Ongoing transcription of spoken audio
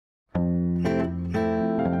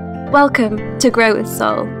Welcome to Grow with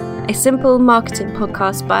Soul, a simple marketing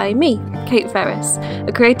podcast by me, Kate Ferris,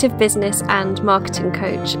 a creative business and marketing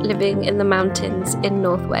coach living in the mountains in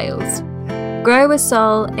North Wales. Grow with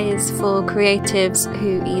Soul is for creatives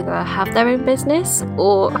who either have their own business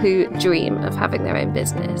or who dream of having their own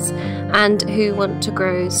business and who want to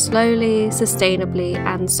grow slowly, sustainably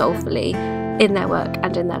and soulfully in their work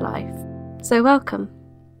and in their life. So welcome.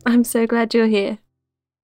 I'm so glad you're here.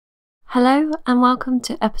 Hello and welcome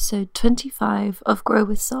to episode 25 of Grow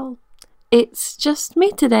with Soul. It's just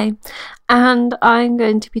me today, and I'm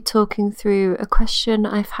going to be talking through a question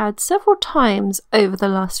I've had several times over the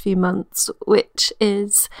last few months, which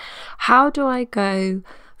is, how do I go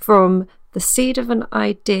from the seed of an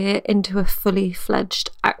idea into a fully fledged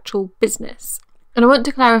actual business? And I want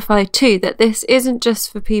to clarify too that this isn't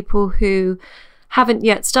just for people who haven't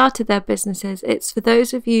yet started their businesses. It's for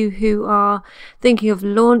those of you who are thinking of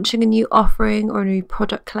launching a new offering or a new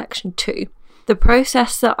product collection too. The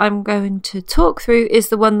process that I'm going to talk through is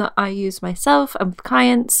the one that I use myself and with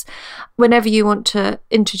clients whenever you want to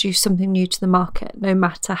introduce something new to the market, no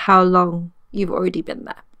matter how long you've already been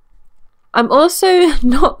there. I'm also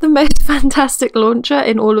not the most fantastic launcher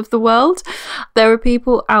in all of the world. There are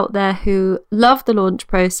people out there who love the launch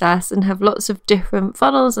process and have lots of different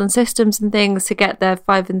funnels and systems and things to get their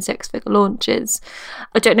 5 and 6 figure launches.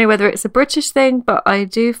 I don't know whether it's a British thing, but I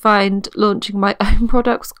do find launching my own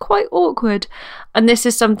products quite awkward. And this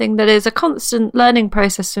is something that is a constant learning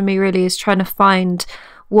process for me, really, is trying to find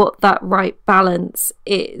what that right balance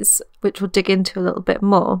is, which we'll dig into a little bit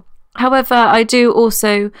more. However, I do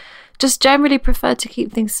also just generally prefer to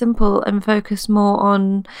keep things simple and focus more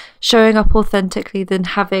on showing up authentically than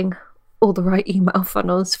having all the right email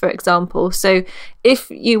funnels, for example. So if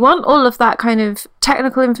you want all of that kind of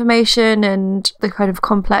technical information and the kind of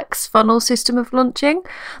complex funnel system of launching,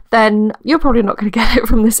 then you're probably not going to get it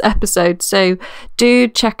from this episode. So do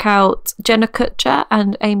check out Jenna Kutcher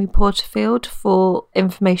and Amy Porterfield for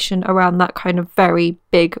information around that kind of very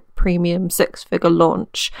big premium 6-figure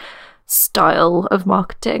launch style of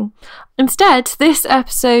marketing. Instead, this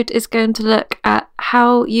episode is going to look at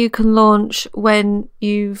how you can launch when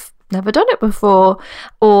you've never done it before,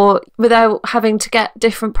 or without having to get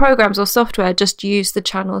different programs or software, just use the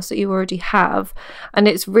channels that you already have. And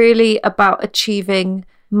it's really about achieving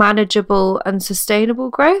manageable and sustainable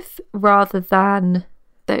growth rather than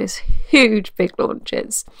those huge big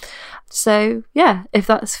launches. So yeah, if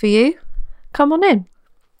that's for you, come on in.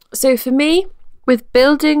 So for me, with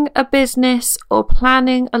building a business or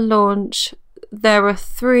planning a launch, there are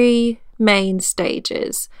 3 main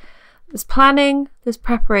stages. There's planning, there's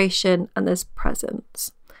preparation, and there's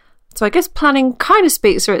presence. So I guess planning kind of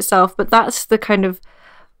speaks for itself, but that's the kind of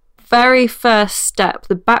very first step.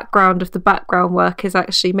 The background of the background work is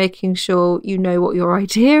actually making sure you know what your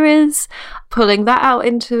idea is, pulling that out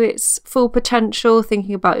into its full potential,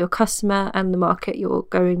 thinking about your customer and the market you're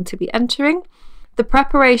going to be entering. The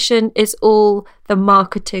preparation is all the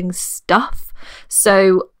marketing stuff.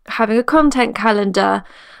 So having a content calendar,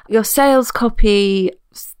 your sales copy,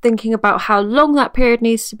 thinking about how long that period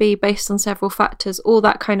needs to be based on several factors, all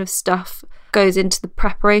that kind of stuff goes into the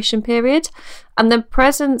preparation period. And then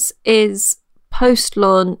presence is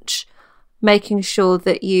post-launch, making sure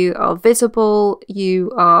that you are visible,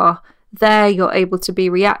 you are there, you're able to be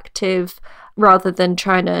reactive rather than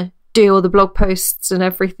trying to do all the blog posts and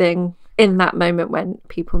everything in that moment when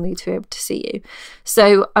people need to be able to see you.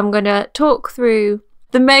 So I'm going to talk through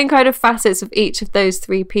the main kind of facets of each of those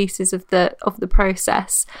 3 pieces of the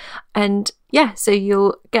process. And yeah, so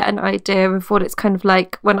you'll get an idea of what it's kind of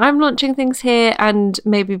like when I'm launching things here, and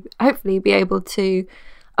maybe hopefully be able to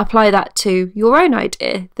apply that to your own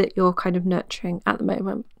idea that you're kind of nurturing at the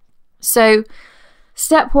moment. So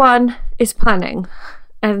step 1 is planning,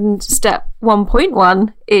 and step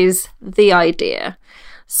 1.1 is the idea.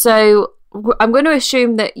 So I'm going to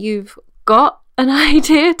assume that you've got an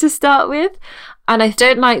idea to start with, and I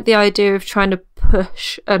don't like the idea of trying to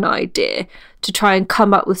push an idea to try and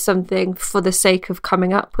come up with something for the sake of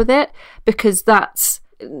coming up with it, because that's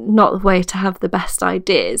not the way to have the best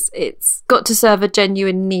ideas. It's got to serve a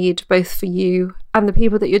genuine need both for you and the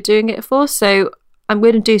people that you're doing it for. So I'm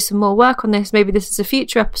going to do some more work on this. Maybe this is a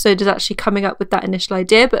future episode, is actually coming up with that initial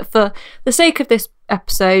idea, but for the sake of this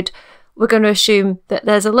episode, we're going to assume that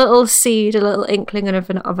there's a little seed, a little inkling of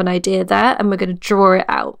an idea there, and we're going to draw it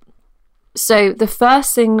out. So the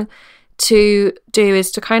first thing to do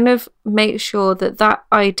is to kind of make sure that that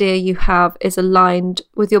idea you have is aligned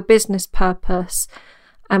with your business purpose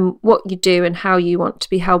and what you do and how you want to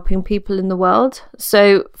be helping people in the world.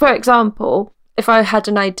 So, for example, if I had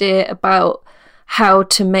an idea about how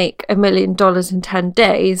to make $1 million in 10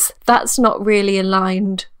 days, that's not really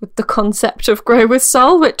aligned with the concept of Grow with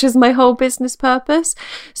Soul, which is my whole business purpose.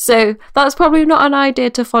 So that's probably not an idea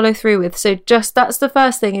to follow through with. So just that's the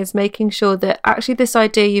first thing, is making sure that actually this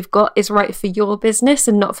idea you've got is right for your business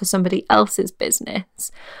and not for somebody else's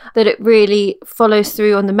business. That it really follows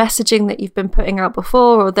through on the messaging that you've been putting out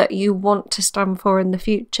before or that you want to stand for in the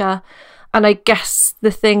future. And I guess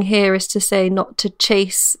the thing here is to say not to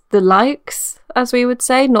chase the likes, as we would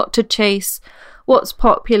say, not to chase what's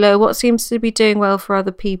popular, what seems to be doing well for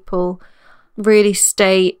other people. Really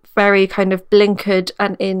stay very kind of blinkered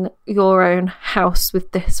and in your own house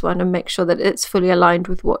with this one, and make sure that it's fully aligned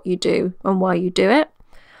with what you do and why you do it.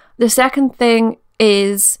 The second thing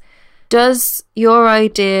is, does your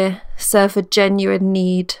idea serve a genuine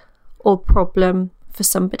need or problem for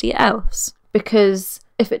somebody else? Because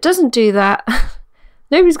if it doesn't do that,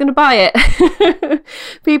 nobody's going to buy it.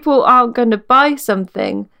 People aren't going to buy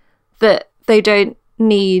something that they don't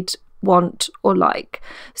need, want, or like.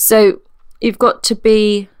 So you've got to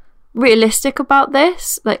be realistic about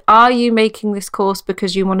this. Like, are you making this course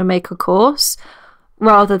because you want to make a course,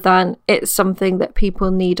 rather than it's something that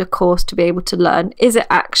people need a course to be able to learn? Is it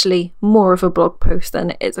actually more of a blog post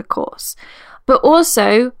than it is a course? But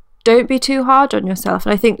also, don't be too hard on yourself.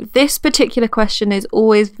 And I think this particular question is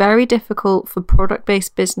always very difficult for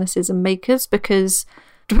product-based businesses and makers, because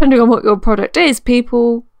depending on what your product is,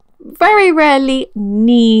 people very rarely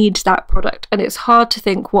need that product, and it's hard to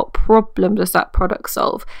think, what problem does that product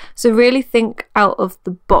solve? So really think out of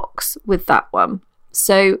the box with that one.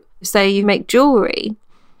 So say you make jewelry,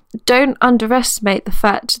 don't underestimate the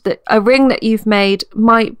fact that a ring that you've made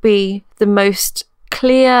might be the most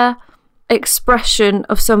clear expression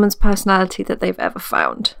of someone's personality that they've ever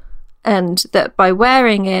found, and that by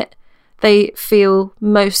wearing it they feel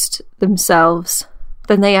most themselves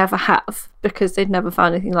than they ever have, because they've never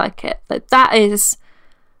found anything like it. Like, that is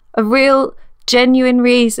a real genuine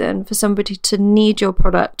reason for somebody to need your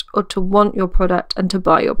product or to want your product and to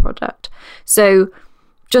buy your product. So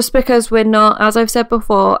just because we're not, as I've said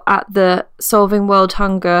before, at the solving world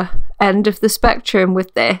hunger end of the spectrum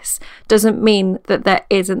with this, doesn't mean that there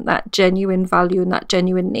isn't that genuine value and that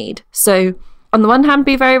genuine need. So on the one hand,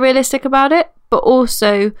 be very realistic about it, but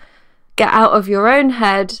also get out of your own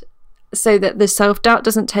head so that the self-doubt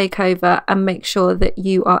doesn't take over, and make sure that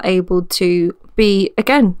you are able to be,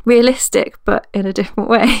 again, realistic, but in a different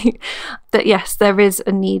way, that yes, there is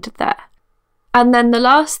a need there. And then the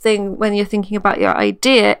last thing when you're thinking about your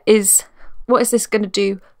idea is, what is this going to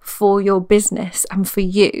do for your business and for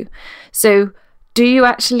you? So do you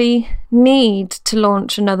actually need to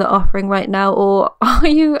launch another offering right now, or are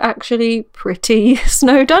you actually pretty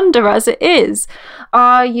snowed under as it is?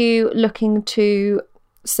 Are you looking to,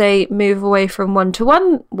 say, move away from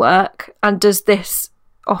one-to-one work, and does this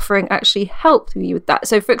offering actually help you with that?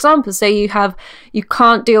 So for example, say you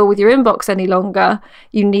can't deal with your inbox any longer,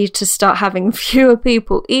 you need to start having fewer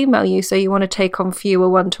people email you, so you want to take on fewer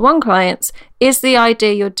one-to-one clients. Is the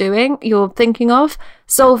idea you're thinking of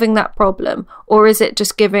solving that problem, or is it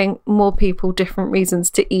just giving more people different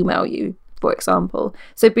reasons to email you, for example?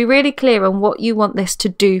 So be really clear on what you want this to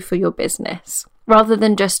do for your business, rather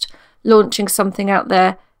than just launching something out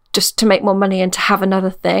there just to make more money and to have another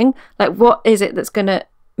thing. Like, what is it that's going to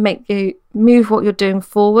make you move what you're doing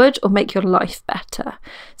forward or make your life better?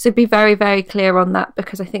 So be very, very clear on that,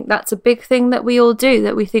 because I think that's a big thing that we all do,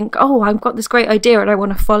 that we think, oh, I've got this great idea and I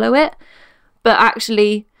want to follow it. But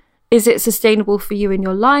actually, is it sustainable for you in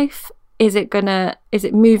your life? Is it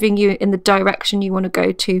moving you in the direction you want to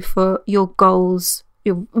go to for your goals,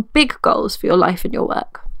 your big goals for your life and your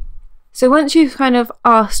work? So once you've kind of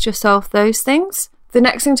asked yourself those things, the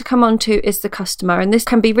next thing to come on to is the customer. And this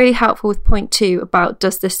can be really helpful with point 2 about,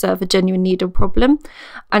 does this serve a genuine need or problem?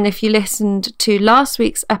 And if you listened to last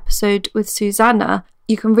week's episode with Susanna,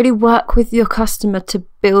 you can really work with your customer to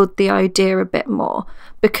build the idea a bit more.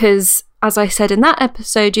 Because as I said in that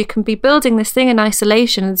episode, you can be building this thing in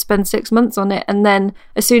isolation and spend 6 months on it, and then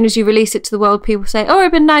as soon as you release it to the world, people say, oh,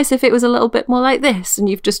 it'd been nice if it was a little bit more like this, and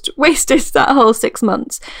you've just wasted that whole 6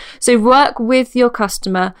 months. So work with your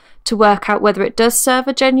customer to work out whether it does serve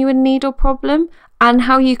a genuine need or problem, and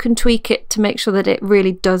how you can tweak it to make sure that it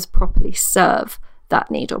really does properly serve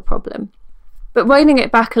that need or problem. But reining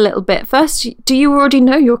it back a little bit, first, do you already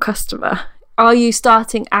know your customer? Are you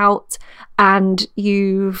starting out and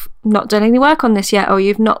you've not done any work on this yet, or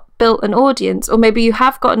you've not built an audience, or maybe you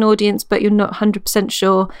have got an audience but you're not 100%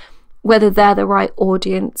 sure whether they're the right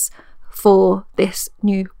audience for this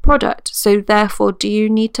new product? So therefore, do you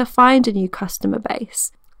need to find a new customer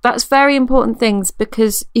base? That's very important things,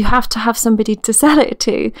 because you have to have somebody to sell it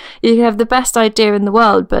to. You can have the best idea in the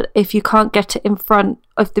world, but if you can't get it in front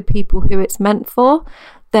of the people who it's meant for,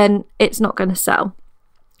 then it's not going to sell.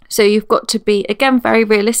 So you've got to be, again, very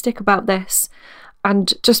realistic about this.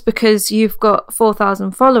 And just because you've got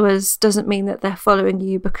 4,000 followers doesn't mean that they're following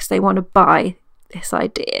you because they want to buy this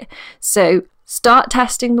idea. So start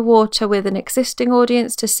testing the water with an existing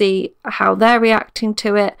audience to see how they're reacting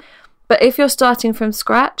to it. But if you're starting from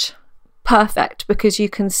scratch, perfect, because you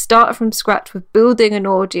can start from scratch with building an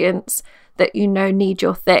audience that you know need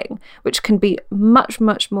your thing, which can be much,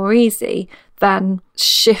 much more easy than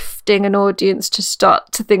shifting an audience to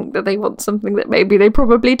start to think that they want something that maybe they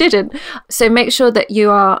probably didn't. So make sure that you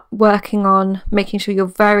are working on making sure you're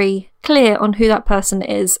very clear on who that person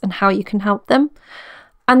is and how you can help them.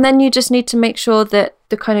 And then you just need to make sure that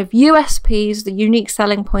the kind of USPs, the unique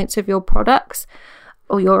selling points of your products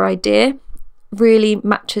or your idea, really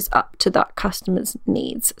matches up to that customer's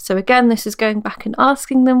needs. So again, this is going back and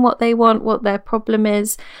asking them what they want, what their problem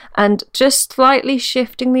is, and just slightly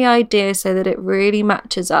shifting the idea so that it really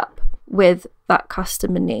matches up with that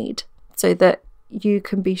customer need, so that you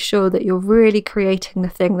can be sure that you're really creating the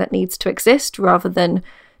thing that needs to exist rather than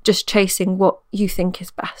just chasing what you think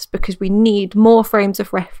is best, because we need more frames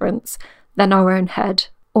of reference than our own head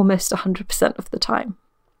almost 100% of the time.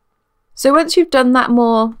 So once you've done that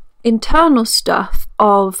more internal stuff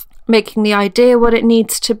of making the idea what it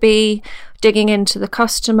needs to be, digging into the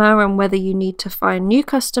customer and whether you need to find new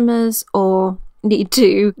customers or need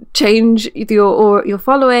to change your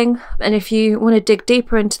following, and if you want to dig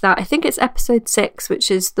deeper into that, I think it's episode 6,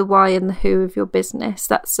 which is the why and the who of your business.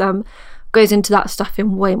 That's goes into that stuff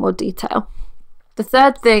in way more detail. The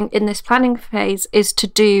third thing in this planning phase is to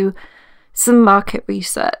do some market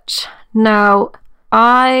research. Now,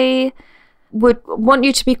 I would want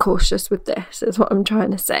you to be cautious with this, is what I'm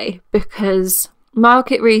trying to say, because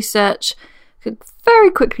market research could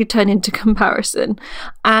very quickly turn into comparison,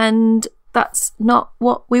 and that's not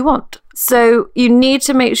what we want. So you need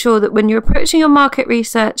to make sure that when you're approaching your market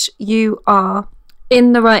research, you are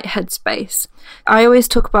in the right headspace. I always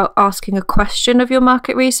talk about asking a question of your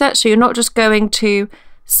market research, so you're not just going to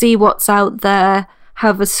see what's out there,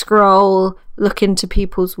 have a scroll, look into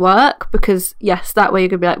people's work, because yes, that way you're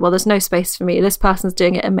going to be like, well, there's no space for me. This person's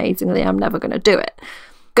doing it amazingly. I'm never going to do it.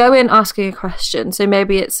 Go in asking a question. So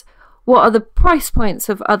maybe it's, what are the price points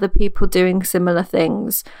of other people doing similar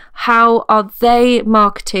things? How are they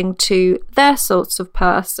marketing to their sorts of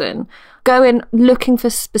person? Go in looking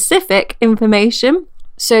for specific information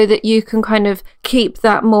so that you can kind of keep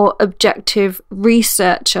that more objective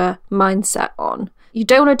researcher mindset on. You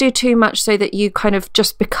don't want to do too much so that you kind of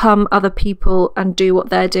just become other people and do what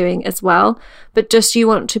they're doing as well, but just you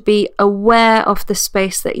want to be aware of the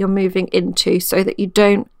space that you're moving into so that you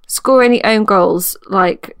don't score any own goals,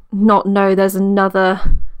 like not know there's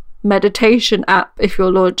another meditation app if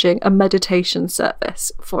you're launching a meditation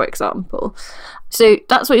service, for example. So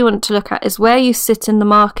that's what you want to look at, is where you sit in the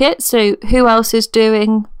market. So who else is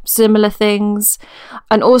doing similar things,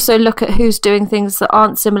 and also look at who's doing things that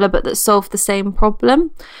aren't similar but that solve the same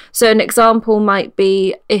problem. So an example might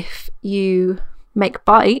be, if you make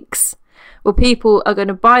bikes, well, people are going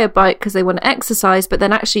to buy a bike because they want to exercise, but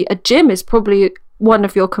then actually a gym is probably one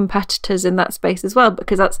of your competitors in that space as well,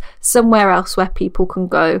 because that's somewhere else where people can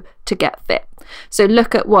go to get fit. So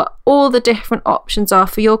look at what all the different options are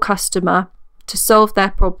for your customer to solve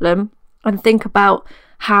their problem, and think about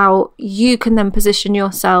how you can then position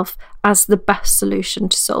yourself as the best solution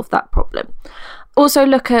to solve that problem. Also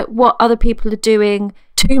look at what other people are doing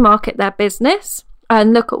to market their business,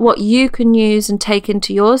 and look at what you can use and take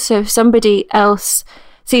into yours. So if somebody else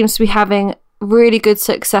seems to be having really good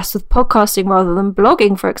success with podcasting rather than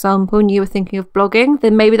blogging, for example, and you were thinking of blogging,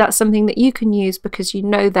 then maybe that's something that you can use, because you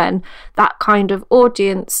know then that kind of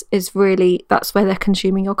audience is really, that's where they're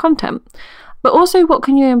consuming your content. But also, what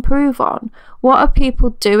can you improve on? What are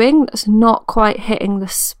people doing that's not quite hitting the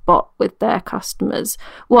spot with their customers?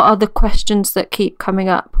 What are the questions that keep coming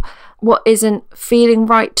up? What isn't feeling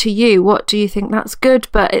right to you? What do you think that's good,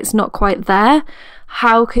 but it's not quite there?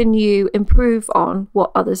 How can you improve on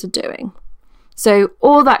what others are doing? So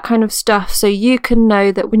all that kind of stuff, so you can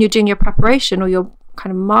know that when you're doing your preparation or your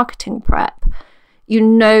kind of marketing prep, you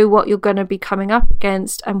know what you're going to be coming up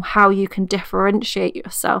against and how you can differentiate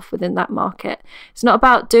yourself within that market. It's not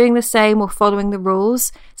about doing the same or following the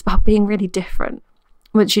rules. It's about being really different.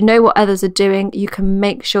 Once you know what others are doing, you can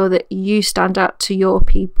make sure that you stand out to your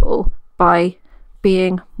people by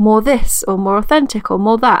being more this or more authentic or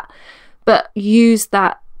more that. But use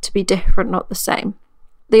that to be different, not the same.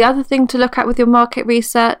 The other thing to look at with your market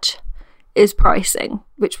research is pricing,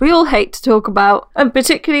 which we all hate to talk about. And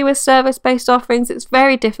particularly with service-based offerings, it's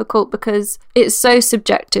very difficult because it's so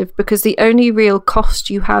subjective, because the only real cost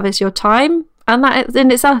you have is your time. And that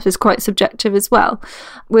in itself is quite subjective as well.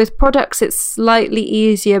 With products, it's slightly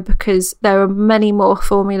easier because there are many more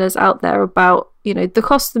formulas out there about, the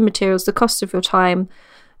cost of the materials, the cost of your time,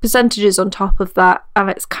 percentages on top of that, and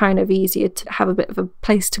it's kind of easier to have a bit of a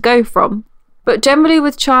place to go from. But generally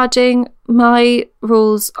with charging, my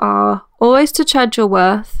rules are always to charge your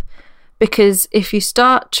worth, because if you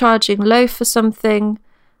start charging low for something,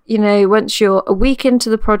 once you're a week into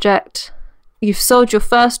the project, you've sold your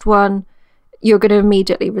first one, you're going to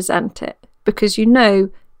immediately resent it, because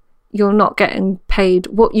you're not getting paid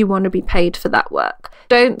what you want to be paid for that work.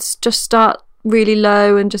 Don't just start really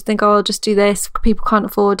low and just think, I'll just do this, people can't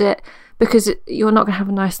afford it, because you're not going to have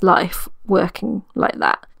a nice life working like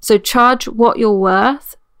that. So charge what you're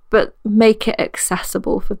worth, but make it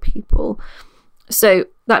accessible for people. So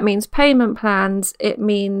that means payment plans. It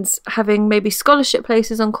means having maybe scholarship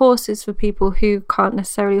places on courses for people who can't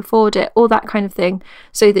necessarily afford it, all that kind of thing,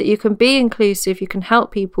 so that you can be inclusive, you can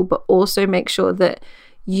help people, but also make sure that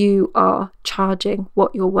you are charging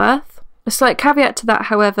what you're worth. A slight caveat to that,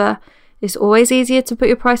 however, is always easier to put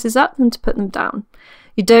your prices up than to put them down.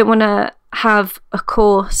 You don't want to have a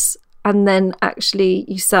course and then actually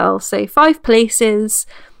you sell, say, 5 places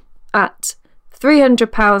at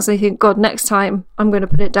 £300 and you think, God, next time I'm going to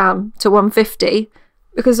put it down to £150,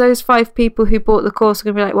 because those 5 people who bought the course are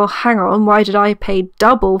going to be like, well, hang on, why did I pay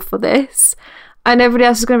double for this? And everybody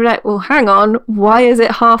else is going to be like, well, hang on, why is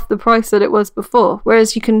it half the price that it was before?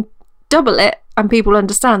 Whereas you can double it and people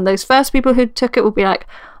understand. Those first people who took it will be like,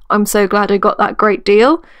 I'm so glad I got that great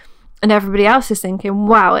deal. And everybody else is thinking,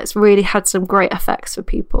 wow, it's really had some great effects for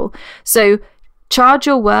people. So charge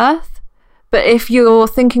your worth. But if you're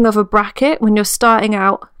thinking of a bracket, when you're starting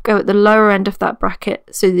out, go at the lower end of that bracket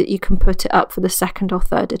so that you can put it up for the second or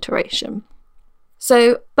third iteration.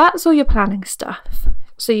 So that's all your planning stuff.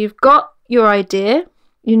 So you've got your idea,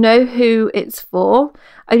 you know who it's for,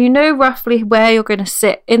 and you know roughly where you're going to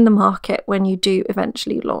sit in the market when you do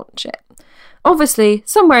eventually launch it. Obviously,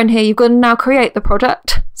 somewhere in here, you've got to now create the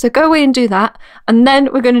product. So go away and do that. And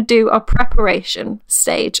then we're going to do our preparation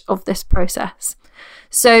stage of this process.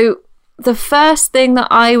 So the first thing that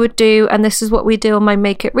I would do, and this is what we do on my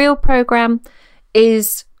Make It Real program,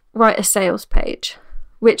 is write a sales page,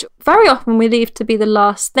 which very often we leave to be the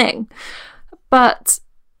last thing. But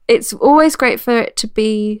it's always great for it to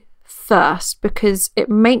be first, because it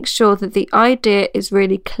makes sure that the idea is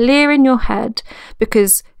really clear in your head,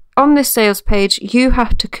 because on this sales page, you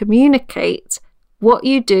have to communicate what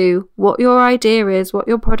you do, what your idea is, what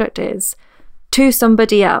your product is, to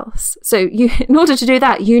somebody else. So in order to do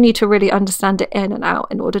that, you need to really understand it in and out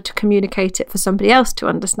in order to communicate it for somebody else to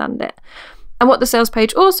understand it. And what the sales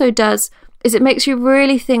page also does is it makes you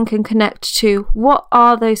really think and connect to what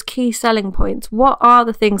are those key selling points? What are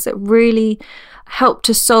the things that really help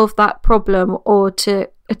to solve that problem or to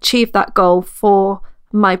achieve that goal for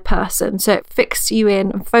my person? So it fixes you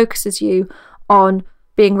in and focuses you on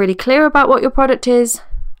being really clear about what your product is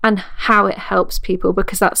and how it helps people,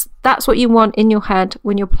 because that's what you want in your head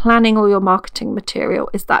when you're planning all your marketing material,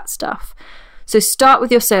 is that stuff. So start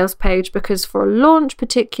with your sales page, because for a launch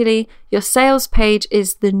particularly, your sales page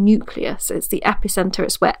is the nucleus, it's the epicenter,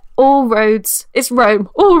 it's where it's Rome,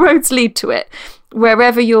 all roads lead to it.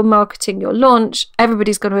 Wherever you're marketing your launch,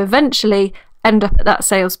 everybody's going to eventually end up at that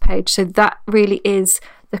sales page. So that really is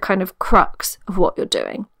the kind of crux of what you're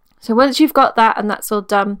doing. So once you've got that and that's all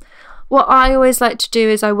done, what I always like to do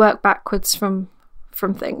is I work backwards from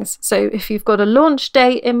things. So if you've got a launch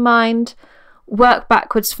date in mind, work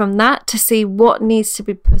backwards from that to see what needs to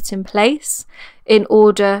be put in place in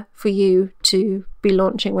order for you to be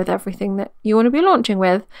launching with everything that you want to be launching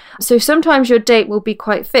with. So sometimes your date will be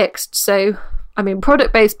quite fixed. So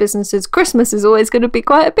product-based businesses, Christmas is always going to be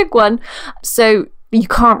quite a big one. So you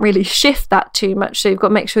can't really shift that too much. So you've got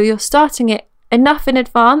to make sure you're starting it enough in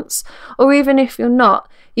advance, or even if you're not,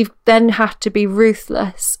 you then have to be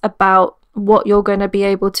ruthless about what you're going to be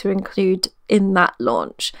able to include in that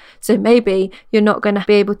launch. So maybe you're not going to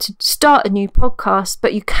be able to start a new podcast,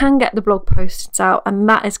 but you can get the blog posts out, and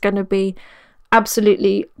that is going to be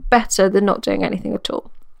absolutely better than not doing anything at all.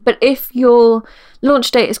 But if your launch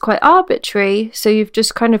date is quite arbitrary, so you've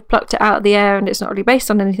just kind of plucked it out of the air and it's not really based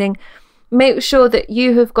on anything, make sure that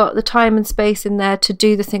you have got the time and space in there to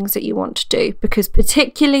do the things that you want to do. Because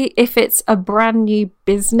particularly if it's a brand new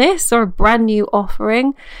business or a brand new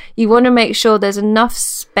offering, you want to make sure there's enough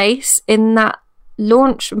space in that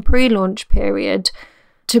launch and pre-launch period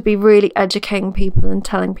to be really educating people and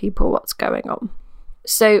telling people what's going on.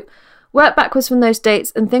 So work backwards from those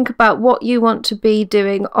dates and think about what you want to be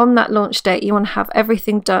doing on that launch date. You want to have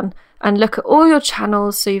everything done, and look at all your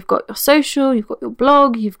channels. So you've got your social, you've got your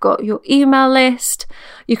blog, you've got your email list.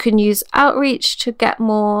 You can use outreach to get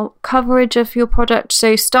more coverage of your product.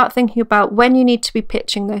 So start thinking about when you need to be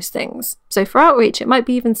pitching those things. So for outreach, it might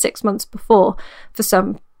be even 6 months before for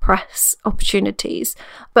some press opportunities.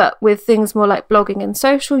 But with things more like blogging and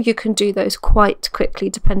social, you can do those quite quickly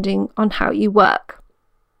depending on how you work.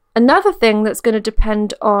 Another thing that's going to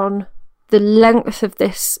depend on the length of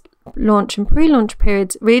this launch and pre-launch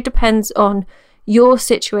periods really depends on your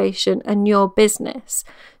situation and your business.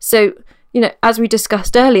 So, as we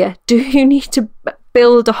discussed earlier, do you need to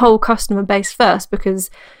build a whole customer base first?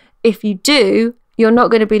 Because if you do, you're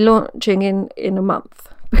not going to be launching in a month,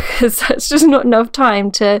 because that's just not enough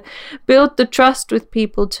time to build the trust with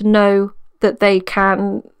people to know that they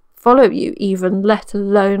can follow you, even let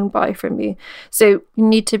alone buy from you. So you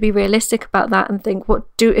need to be realistic about that and think,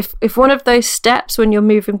 if one of those steps when you're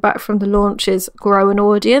moving back from the launch is grow an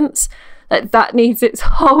audience, that needs its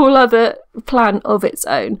whole other plan of its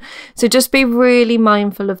own. So just be really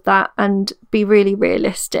mindful of that and be really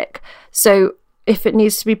realistic. So if it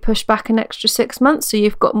needs to be pushed back an extra 6 months, so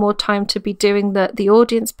you've got more time to be doing the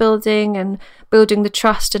audience building and building the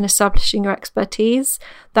trust and establishing your expertise,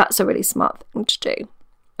 that's a really smart thing to do.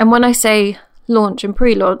 And when I say launch and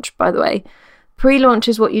pre-launch, by the way, pre-launch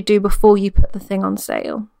is what you do before you put the thing on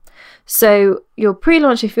sale. So your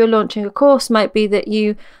pre-launch, if you're launching a course, might be that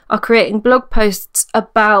you are creating blog posts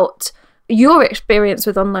about your experience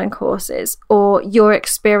with online courses or your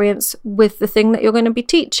experience with the thing that you're going to be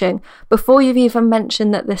teaching before you've even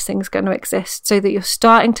mentioned that this thing's going to exist, so that you're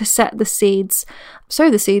starting to set the seeds, sow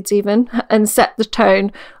the seeds even, and set the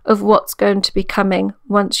tone of what's going to be coming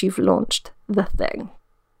once you've launched the thing.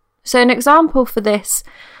 So an example for this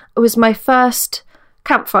was my first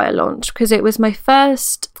Campfire launch, because it was my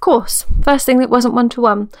first thing that wasn't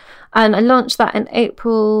one-to-one, and I launched that in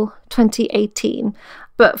April 2018.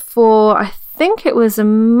 But for, I think it was a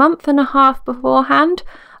month and a half beforehand,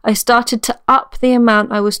 I started to up the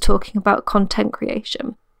amount I was talking about content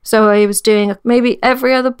creation. So I was doing maybe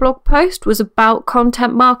every other blog post was about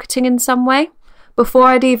content marketing in some way before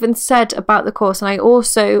I'd even said about the course. And I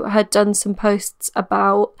also had done some posts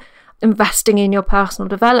about investing in your personal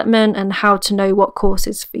development and how to know what course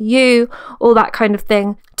is for you, all that kind of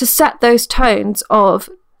thing, to set those tones of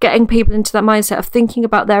getting people into that mindset of thinking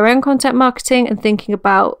about their own content marketing and thinking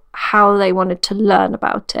about how they wanted to learn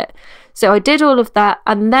about it. So I did all of that,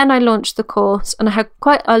 and then I launched the course, and I had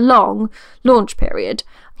quite a long launch period.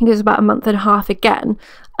 I think it was about a month and a half again,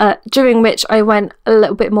 during which I went a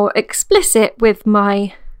little bit more explicit with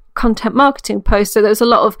my content marketing posts. So there was a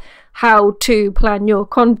lot of how to plan your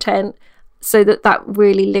content, so that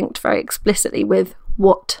really linked very explicitly with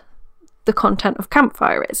what the content of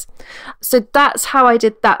Campfire is. So that's how I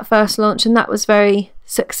did that first launch, and that was very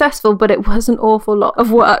successful, but it was an awful lot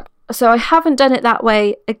of work. So I haven't done it that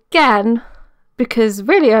way again, because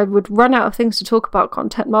really I would run out of things to talk about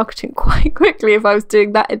content marketing quite quickly if I was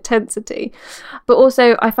doing that intensity. But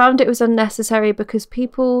also I found it was unnecessary, because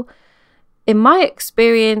people, in my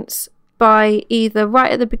experience, buy either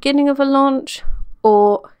right at the beginning of a launch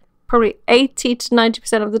or probably 80 to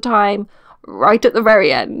 90% of the time right at the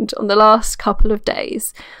very end on the last couple of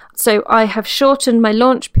days. So I have shortened my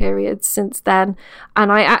launch periods since then,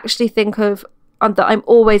 and I actually think of that I'm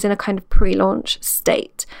always in a kind of pre-launch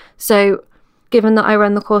state. So given that I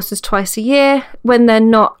run the courses twice a year, when they're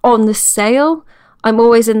not on the sale, I'm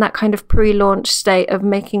always in that kind of pre-launch state of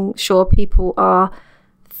making sure people are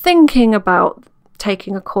thinking about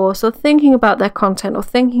taking a course or thinking about their content or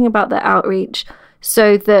thinking about their outreach,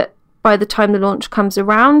 so that by the time the launch comes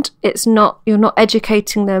around, you're not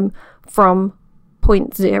educating them from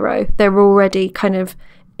point zero. They're already kind of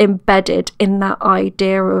embedded in that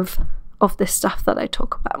idea of this stuff that I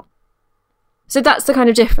talk about. So that's the kind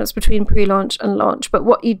of difference between pre-launch and launch. But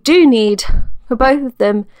what you do need for both of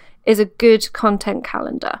them is a good content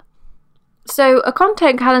calendar. So a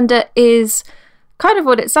content calendar is kind of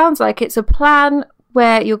what it sounds like. It's a plan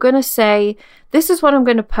where you're going to say, this is what I'm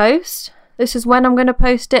going to post, this is when I'm going to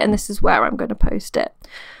post it, and this is where I'm going to post it.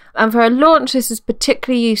 And for a launch, this is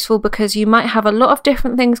particularly useful because you might have a lot of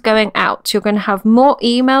different things going out. You're going to have more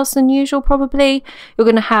emails than usual, probably. You're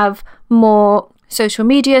going to have more social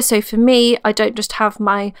media. So for me, I don't just have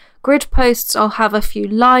my grid posts, I'll have a few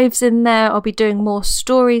lives in there. I'll be doing more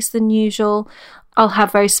stories than usual. I'll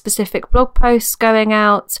have very specific blog posts going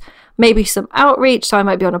out, maybe some outreach. So I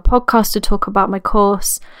might be on a podcast to talk about my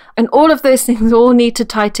course. And all of those things all need to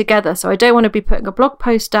tie together. So I don't want to be putting a blog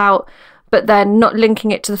post out, but then not linking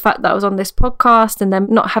it to the fact that I was on this podcast, and then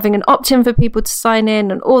not having an opt-in for people to sign in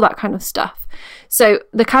and all that kind of stuff. So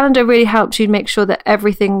the calendar really helps you make sure that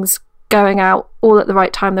everything's going out all at the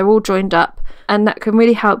right time. They're all joined up, and that can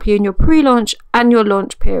really help you in your pre-launch and your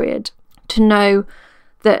launch period to know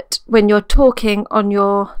that when you're talking on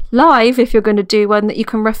your live, if you're going to do one, that you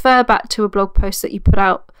can refer back to a blog post that you put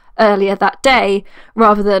out earlier that day,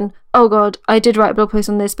 rather than, oh god, I did write a blog post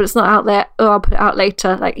on this but it's not out there, oh I'll put it out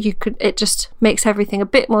later. It just makes everything a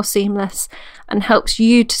bit more seamless and helps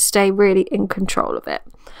you to stay really in control of it.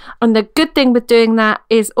 And the good thing with doing that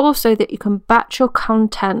is also that you can batch your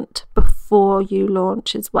content before you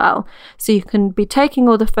launch as well. So you can be taking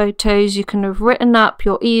all the photos, you can have written up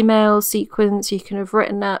your email sequence, you can have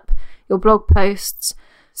written up your blog posts,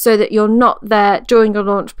 so that you're not there during your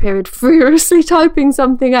launch period furiously typing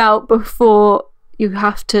something out before you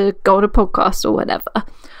have to go on a podcast or whatever.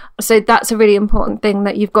 So that's a really important thing,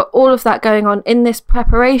 that you've got all of that going on in this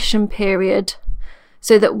preparation period,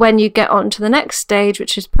 so that when you get on to the next stage,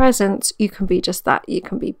 which is presence, you can be just that, you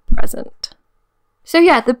can be present. So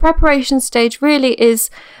yeah, the preparation stage really is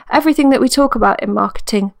everything that we talk about in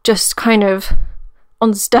marketing, just kind of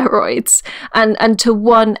on steroids and to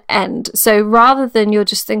one end. So rather than you're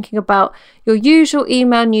just thinking about your usual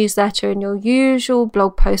email newsletter and your usual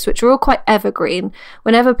blog posts, which are all quite evergreen,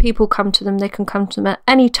 whenever people come to them, they can come to them at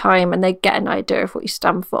any time and they get an idea of what you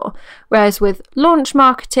stand for. Whereas with launch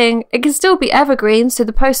marketing, it can still be evergreen. So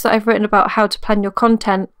the posts that I've written about how to plan your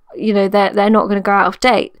content, they're not going to go out of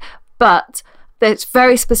date, but it's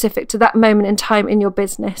very specific to that moment in time in your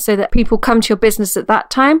business, so that people come to your business at that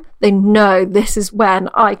time, they know this is when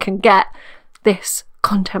I can get this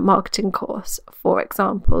content marketing course, for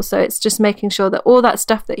example. So it's just making sure that all that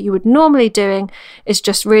stuff that you would normally doing is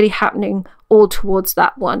just really happening all towards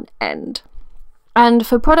that one end. And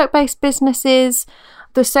for product-based businesses,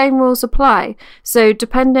 the same rules apply. So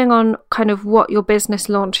depending on kind of what your business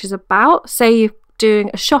launch is about, say you're doing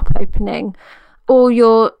a shop opening, all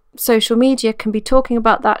your social media can be talking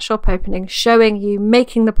about that shop opening, showing you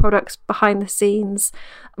making the products behind the scenes,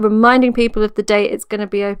 reminding people of the date it's going to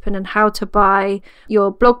be open and how to buy.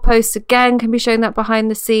 Your blog posts again can be showing that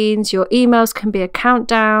behind the scenes. Your emails can be a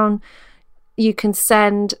countdown. You can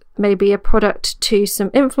send maybe a product to some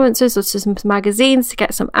influencers or to some magazines to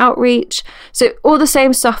get some outreach. So all the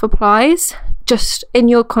same stuff applies, just in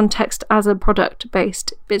your context as a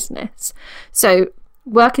product-based business. So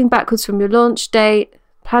working backwards from your launch date,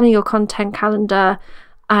 planning your content calendar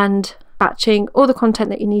and batching all the content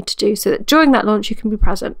that you need to do so that during that launch you can be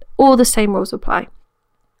present. All the same rules apply.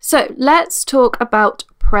 So let's talk about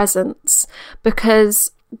presence,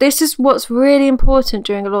 because this is what's really important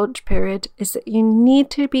during a launch period, is that you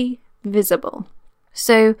need to be visible.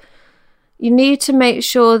 So you need to make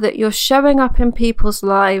sure that you're showing up in people's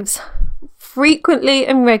lives frequently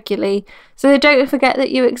and regularly so they don't forget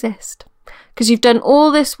that you exist, because you've done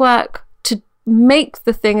all this work to make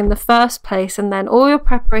the thing in the first place, and then all your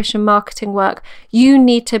preparation marketing work, you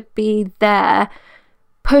need to be there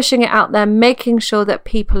pushing it out there, making sure that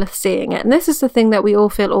people are seeing it. And this is the thing that we all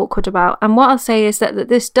feel awkward about. And what I'll say is that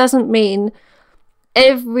this doesn't mean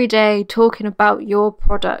every day talking about your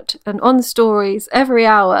product and on stories every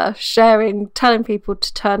hour sharing, telling people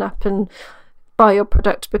to turn up and buy your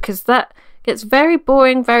product, because that gets very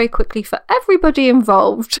boring very quickly for everybody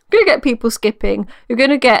involved. You're going to get people skipping. You're going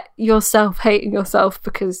to get yourself hating yourself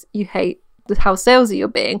because you hate how salesy you're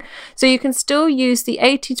being. So you can still use the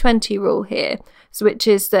 80-20 rule here, which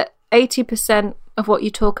is that 80% of what you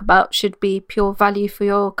talk about should be pure value for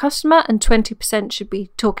your customer and 20% should be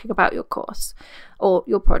talking about your course or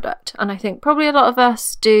your product. And I think probably a lot of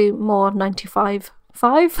us do more 95-5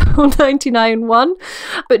 or 99-1.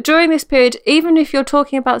 But during this period, even if you're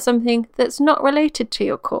talking about something that's not related to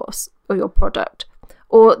your course or your product,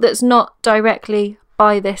 or that's not directly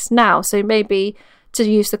buy this now, so maybe to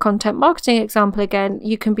use the content marketing example again,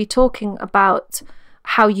 you can be talking about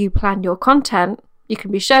how you plan your content. You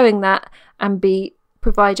can be showing that and be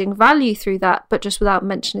providing value through that, but just without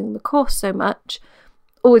mentioning the course so much.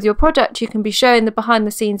 Or with your product, you can be showing the behind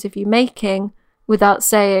the scenes of you making without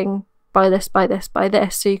saying buy this, buy this, buy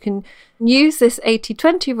this. So you can use this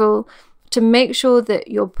 80-20 rule to make sure that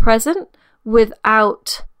you're present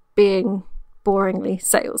without being boringly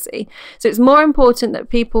salesy. So it's more important that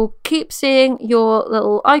people keep seeing your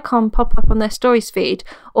little icon pop up on their stories feed,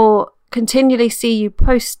 or continually see you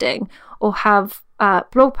posting, or have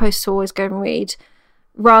blog posts to always go and read,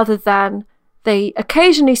 rather than they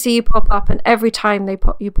occasionally see you pop up and every time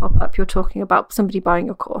you pop up you're talking about somebody buying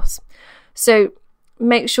your course. So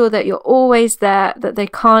make sure that you're always there, that they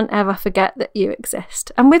can't ever forget that you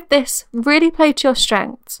exist. And with this, really play to your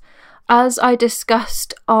strengths. As I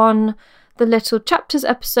discussed on the Little Chapters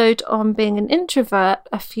episode on being an introvert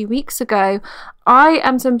a few weeks ago, I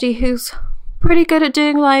am somebody who's pretty good at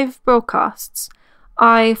doing live broadcasts.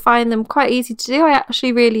 I find them quite easy to do. I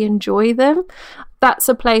actually really enjoy them. That's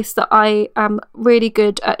a place that I am really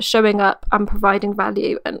good at showing up and providing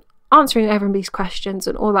value and answering everybody's questions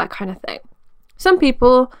and all that kind of thing. Some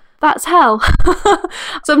people, that's hell.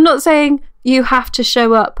 So I'm not saying you have to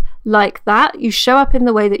show up like that. You show up in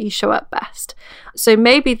the way that you show up best. So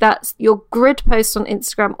maybe that's your grid posts on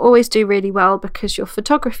Instagram always do really well because your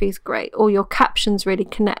photography is great or your captions really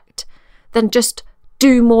connect. Then just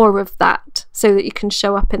do more of that so that you can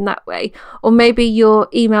show up in that way. Or maybe your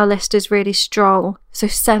email list is really strong, so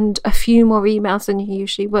send a few more emails than you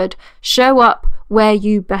usually would. Show up where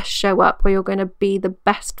you best show up, where you're going to be the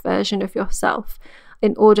best version of yourself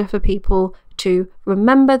in order for people to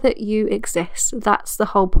remember that you exist. That's the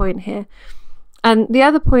whole point here. And the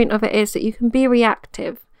other point of it is that you can be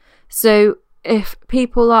reactive. So if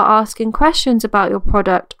people are asking questions about your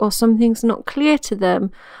product or something's not clear to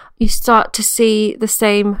them, you start to see the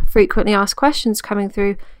same frequently asked questions coming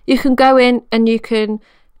through. You can go in and you can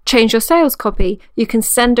change your sales copy. You can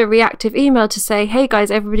send a reactive email to say, hey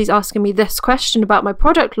guys, everybody's asking me this question about my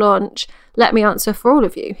product launch. Let me answer for all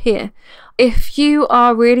of you here. If you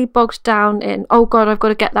are really bogged down in, oh God, I've got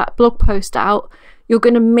to get that blog post out, you're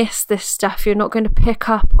going to miss this stuff. You're not going to pick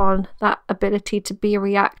up on that ability to be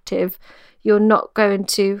reactive. You're not going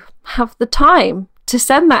to have the time to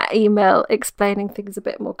send that email explaining things a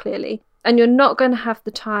bit more clearly. And you're not going to have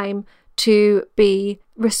the time to be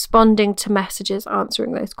responding to messages,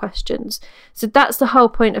 answering those questions. So that's the whole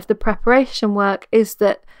point of the preparation work, is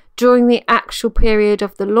that during the actual period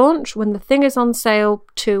of the launch, when the thing is on sale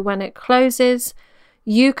to when it closes,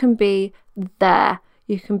 you can be there.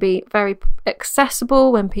 You can be very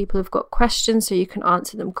accessible when people have got questions, so you can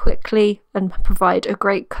answer them quickly and provide a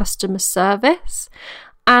great customer service.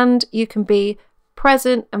 And you can be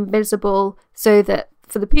present and visible so that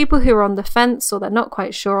for the people who are on the fence or they're not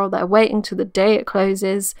quite sure or they're waiting till the day it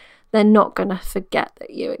closes, they're not going to forget that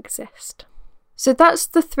you exist. So that's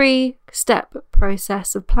the 3-step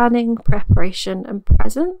process of planning, preparation and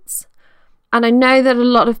presence. And I know that a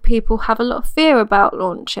lot of people have a lot of fear about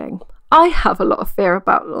launching. I have a lot of fear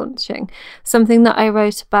about launching, something that I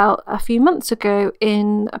wrote about a few months ago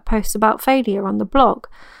in a post about failure on the blog.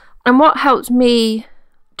 And what helped me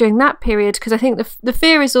during that period, because I think the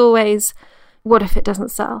fear is always, what if it doesn't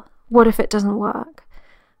sell? What if it doesn't work?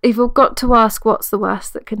 You've got to ask, what's the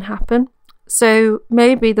worst that can happen? So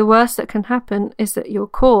maybe the worst that can happen is that your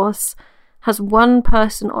course has one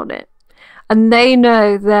person on it and they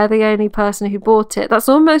know they're the only person who bought it. That's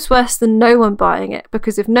almost worse than no one buying it,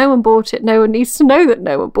 because if no one bought it, no one needs to know that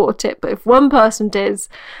no one bought it. But if one person did,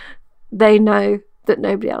 they know that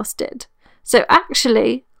nobody else did. So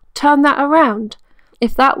actually turn that around.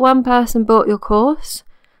 If that one person bought your course,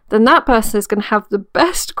 then that person is going to have the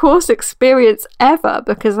best course experience ever,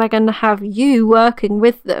 because they're going to have you working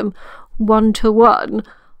with them one-to-one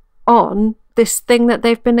on this thing that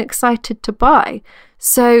they've been excited to buy.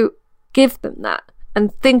 So give them that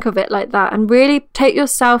and think of it like that, and really take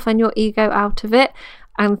yourself and your ego out of it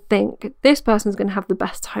and think, this person's going to have the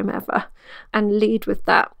best time ever, and lead with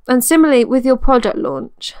that. And similarly with your product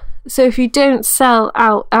launch. So if you don't sell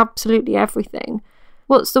out absolutely everything,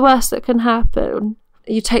 what's the worst that can happen?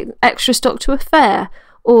 You take extra stock to a fair,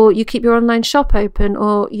 or you keep your online shop open,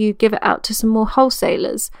 or you give it out to some more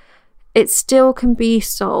wholesalers. It still can be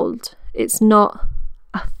sold. It's not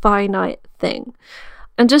a finite thing.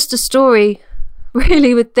 And just a story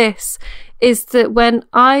really with this is that when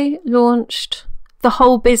I launched the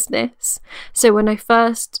whole business, so when I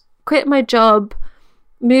first quit my job,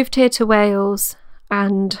 moved here to Wales,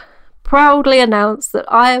 and proudly announced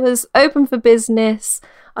that I was open for business,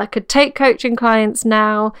 I could take coaching clients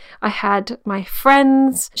now. I had my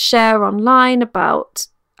friends share online about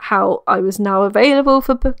how I was now available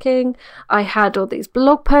for booking. I had all these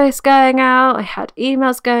blog posts going out. I had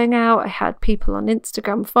emails going out. I had people on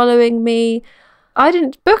Instagram following me. I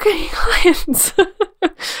didn't book any clients.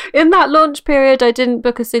 In that launch period, I didn't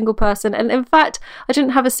book a single person. And in fact, I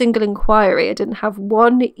didn't have a single inquiry. I didn't have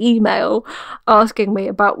one email asking me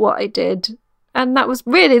about what I did. And that was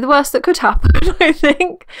really the worst that could happen, I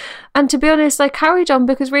think. And to be honest, I carried on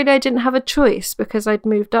because really I didn't have a choice, because I'd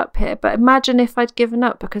moved up here. But imagine if I'd given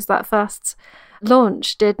up because that first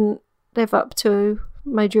launch didn't live up to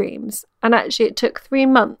my dreams. And actually it took 3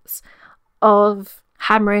 months of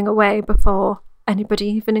hammering away before anybody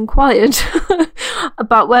even inquired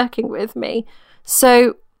about working with me.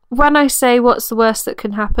 So when I say what's the worst that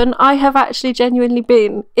can happen, I have actually genuinely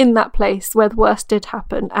been in that place where the worst did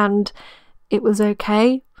happen and it was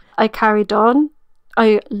okay. I carried on.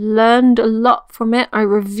 I learned a lot from it. I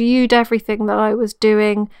reviewed everything that I was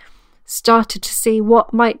doing, started to see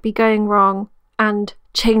what might be going wrong and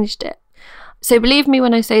changed it. So believe me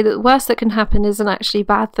when I say that the worst that can happen isn't actually a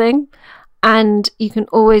bad thing, and you can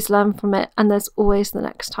always learn from it, and there's always the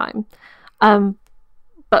next time.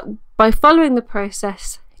 But by following the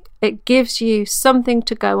process, it gives you something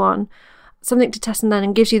to go on, something to test and learn,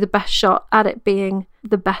 and gives you the best shot at it being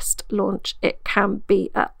the best launch it can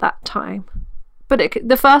be at that time. But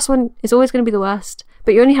the first one is always going to be the worst,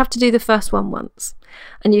 but you only have to do the first one once,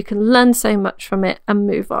 and you can learn so much from it and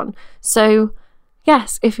move on. So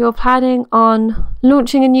yes, if you're planning on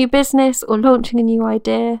launching a new business or launching a new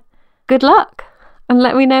idea, good luck and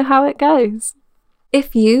let me know how it goes.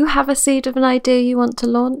 If you have a seed of an idea you want to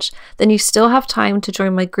launch, then you still have time to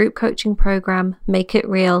join my group coaching program, Make It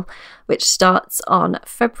Real, which starts on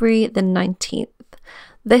February the 19th.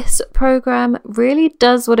 This program really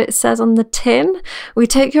does what it says on the tin. We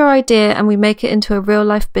take your idea and we make it into a real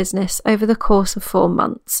life business over the course of 4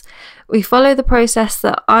 months. We follow the process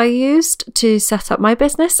that I used to set up my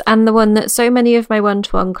business and the one that so many of my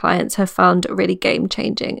one-to-one clients have found really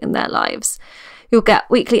game-changing in their lives. You'll get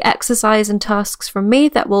weekly exercise and tasks from me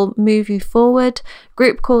that will move you forward,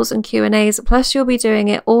 group calls and Q&As, plus you'll be doing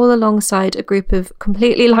it all alongside a group of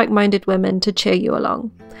completely like-minded women to cheer you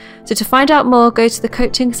along. So to find out more, go to the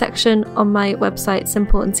coaching section on my website,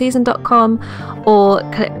 simpleandseason.com, or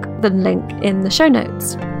click the link in the show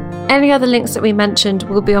notes. Any other links that we mentioned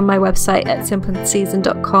will be on my website at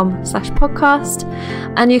simpleandseason.com/podcast.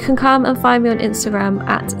 And you can come and find me on Instagram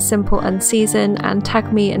at simpleandseason and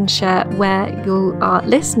tag me and share where you are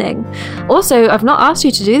listening. Also, I've not asked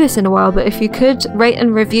you to do this in a while, but if you could rate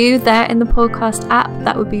and review there in the podcast app,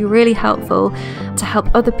 that would be really helpful to help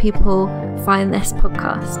other people find this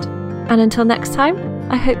podcast. And until next time,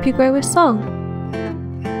 I hope you grow with soul.